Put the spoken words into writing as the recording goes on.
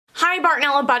Hi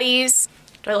Bartonella buddies.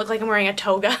 Do I look like I'm wearing a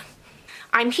toga?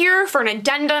 I'm here for an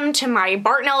addendum to my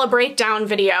Bartonella breakdown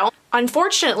video.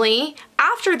 Unfortunately,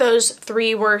 after those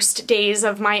 3 worst days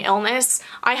of my illness,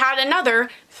 I had another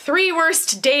 3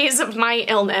 worst days of my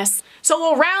illness. So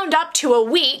we'll round up to a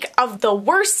week of the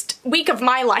worst week of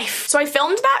my life. So I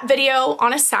filmed that video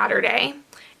on a Saturday,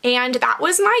 and that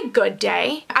was my good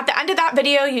day. At the end of that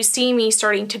video, you see me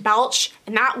starting to belch,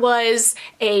 and that was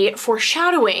a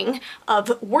foreshadowing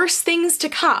of worse things to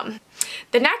come.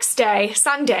 The next day,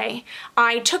 Sunday,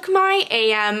 I took my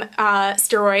AM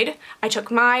steroid, I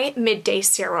took my midday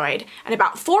steroid, and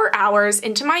about 4 hours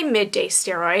into my midday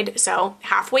steroid, so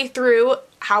halfway through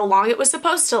how long it was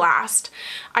supposed to last,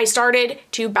 I started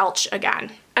to belch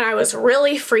again, and I was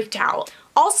really freaked out.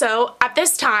 Also, at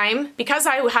this time, because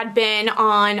I had been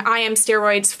on IM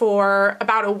steroids for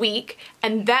about a week,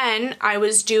 and then I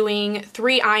was doing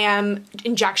 3 IM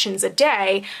injections a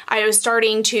day, I was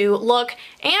starting to look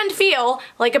and feel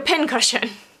like a pincushion.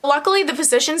 Luckily, the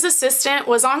physician's assistant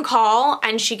was on call,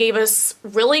 and she gave us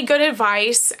really good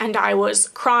advice, and I was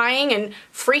crying and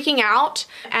freaking out,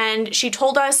 and she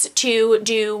told us to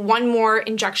do 1 more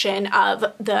injection of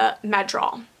the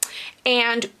Medrol.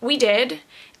 And we did.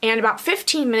 And about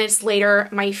 15 minutes later,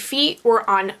 my feet were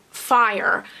on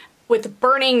fire with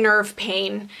burning nerve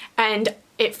pain, and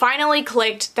it finally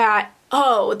clicked that,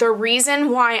 oh, the reason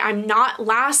why I'm not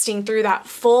lasting through that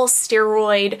full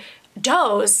steroid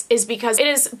dose is because it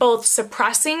is both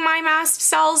suppressing my mast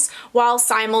cells while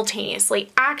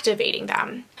simultaneously activating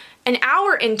them. An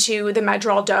hour into the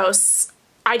Medrol dose,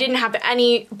 I didn't have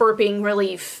any burping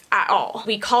relief at all.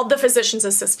 We called the physician's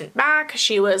assistant back.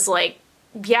 She was like,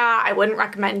 yeah, I wouldn't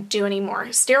recommend doing any more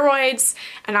steroids.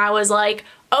 And I was like,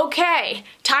 okay,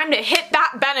 time to hit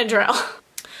that Benadryl.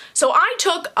 So I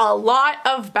took a lot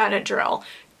of Benadryl.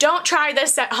 Don't try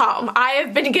this at home. I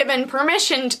have been given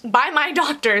permission by my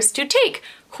doctors to take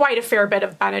quite a fair bit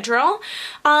of Benadryl.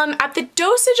 At the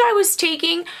dosage I was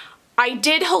taking, I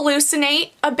did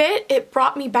hallucinate a bit. It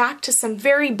brought me back to some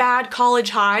very bad college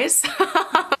highs.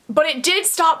 But it did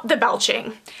stop the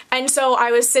belching. And so I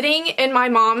was sitting in my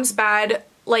mom's bed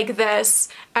like this,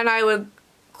 and I would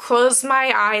close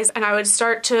my eyes and I would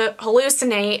start to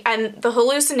hallucinate, and the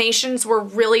hallucinations were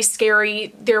really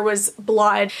scary. There was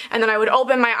blood, and then I would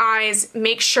open my eyes,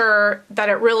 make sure that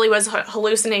it really was a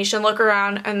hallucination, look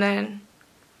around, and then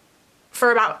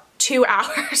for about 2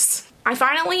 hours. I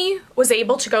finally was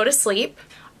able to go to sleep.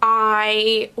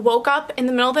 I woke up in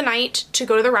the middle of the night to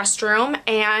go to the restroom,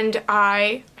 and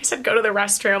I said go to the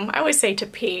restroom. I always say to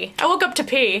pee. I woke up to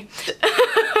pee.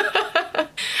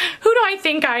 Who do I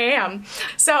think I am?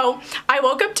 So I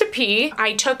woke up to pee.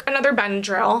 I took another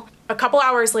Benadryl. A couple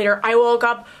hours later, I woke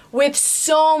up with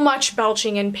so much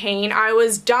belching and pain. I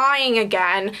was dying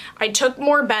again. I took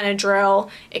more Benadryl.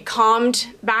 It calmed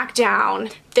back down.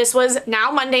 This was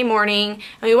now Monday morning,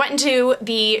 and we went into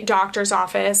the doctor's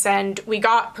office, and we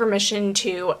got permission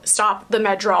to stop the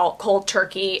Medrol cold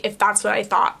turkey if that's what I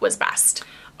thought was best.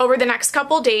 Over the next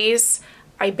couple days,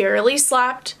 I barely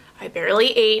slept, I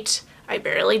barely ate, I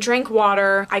barely drank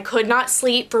water. I could not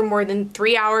sleep for more than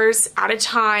 3 hours at a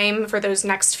time for those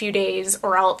next few days,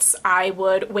 or else I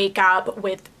would wake up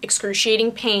with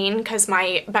excruciating pain because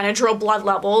my Benadryl blood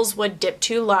levels would dip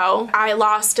too low. I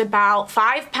lost about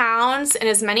 5 pounds in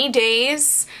as many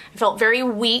days. I felt very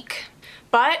weak,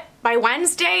 but by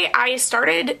Wednesday, I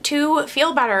started to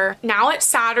feel better. Now it's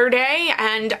Saturday,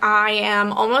 and I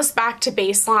am almost back to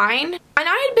baseline. And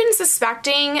I had been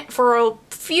suspecting for a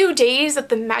few days that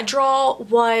the Medrol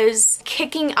was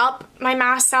kicking up my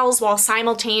mast cells while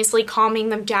simultaneously calming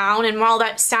them down. And while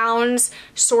that sounds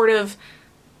sort of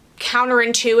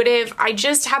counterintuitive, I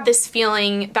just had this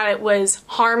feeling that it was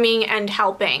harming and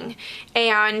helping.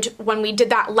 And when we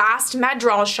did that last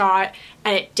Medrol shot,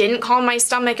 and it didn't calm my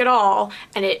stomach at all,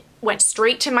 and it went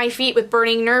straight to my feet with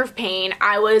burning nerve pain,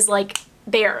 I was like,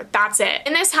 there, that's it.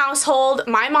 In this household,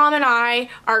 my mom and I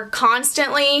are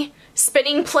constantly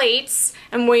spinning plates,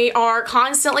 and we are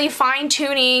constantly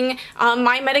fine-tuning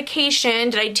my medication.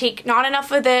 Did I take not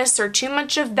enough of this or too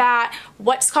much of that?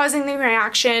 What's causing the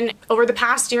reaction? Over the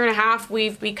past 1.5 years,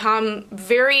 we've become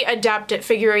very adept at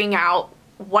figuring out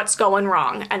what's going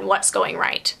wrong and what's going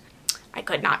right. I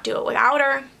could not do it without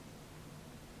her.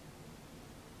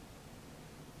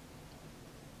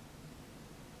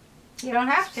 You don't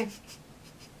have to.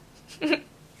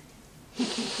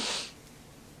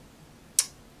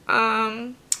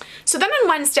 So then on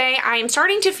Wednesday, I am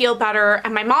starting to feel better,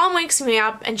 and my mom wakes me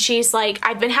up and she's like,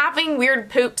 I've been having weird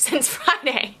poop since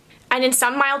Friday. And in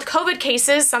some mild COVID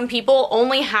cases, some people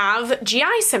only have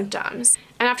GI symptoms.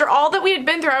 And after all that we had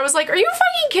been through, I was like, are you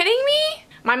fucking kidding me?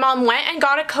 My mom went and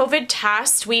got a COVID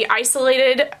test. We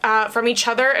isolated from each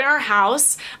other in our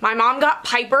house. My mom got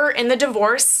Piper in the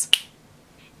divorce.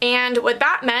 And what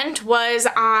that meant was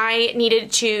I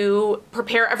needed to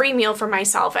prepare every meal for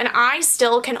myself, and I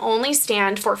still can only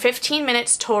stand for 15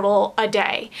 minutes total a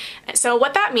day. So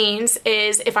what that means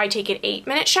is if I take an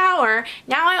 8-minute shower,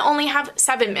 now I only have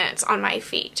 7 minutes on my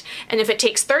feet. And if it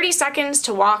takes 30 seconds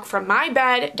to walk from my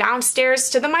bed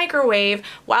downstairs to the microwave,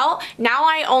 well, now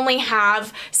I only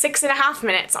have 6.5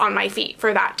 minutes on my feet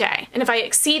for that day. And if I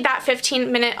exceed that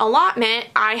 15-minute allotment,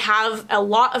 I have a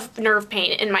lot of nerve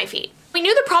pain in my feet. We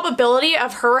knew the probability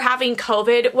of her having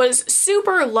COVID was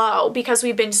super low because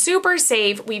we've been super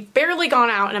safe, we've barely gone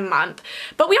out in a month,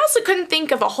 but we also couldn't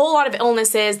think of a whole lot of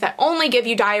illnesses that only give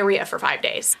you diarrhea for 5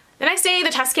 days. The next day, the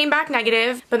test came back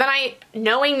negative, but then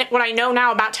knowing what I know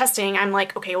now about testing, I'm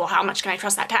like, okay, well, how much can I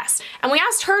trust that test? And we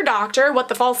asked her doctor what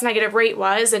the false negative rate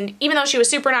was, and even though she was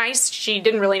super nice, she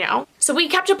didn't really know. So we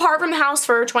kept apart from the house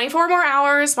for 24 more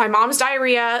hours, my mom's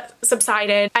diarrhea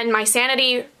subsided, and my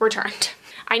sanity returned.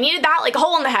 I needed that like a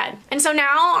hole in the head. And so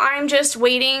now I'm just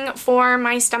waiting for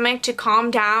my stomach to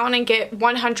calm down and get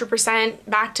 100%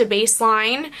 back to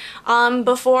baseline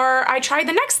before I try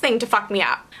the next thing to fuck me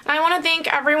up. And I want to thank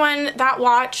everyone that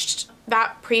watched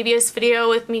that previous video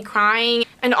with me crying,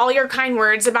 and all your kind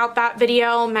words about that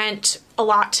video meant a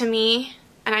lot to me.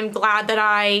 And I'm glad that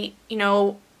I,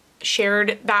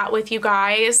 shared that with you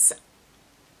guys.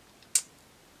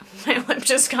 My lip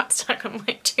just got stuck on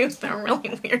my tooth in a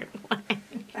really weird way.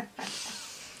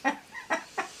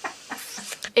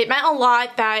 It meant a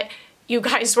lot that you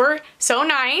guys were so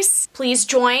nice. Please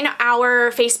join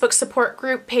our Facebook support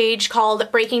group page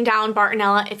called Breaking Down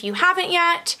Bartonella if you haven't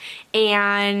yet.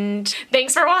 And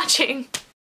thanks for watching.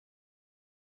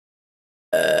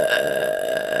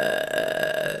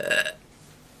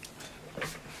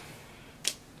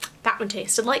 That one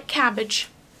tasted like cabbage.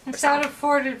 It's not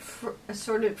assorted fruit.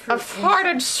 Assorted fruit.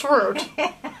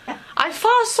 I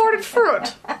saw assorted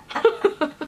fruit.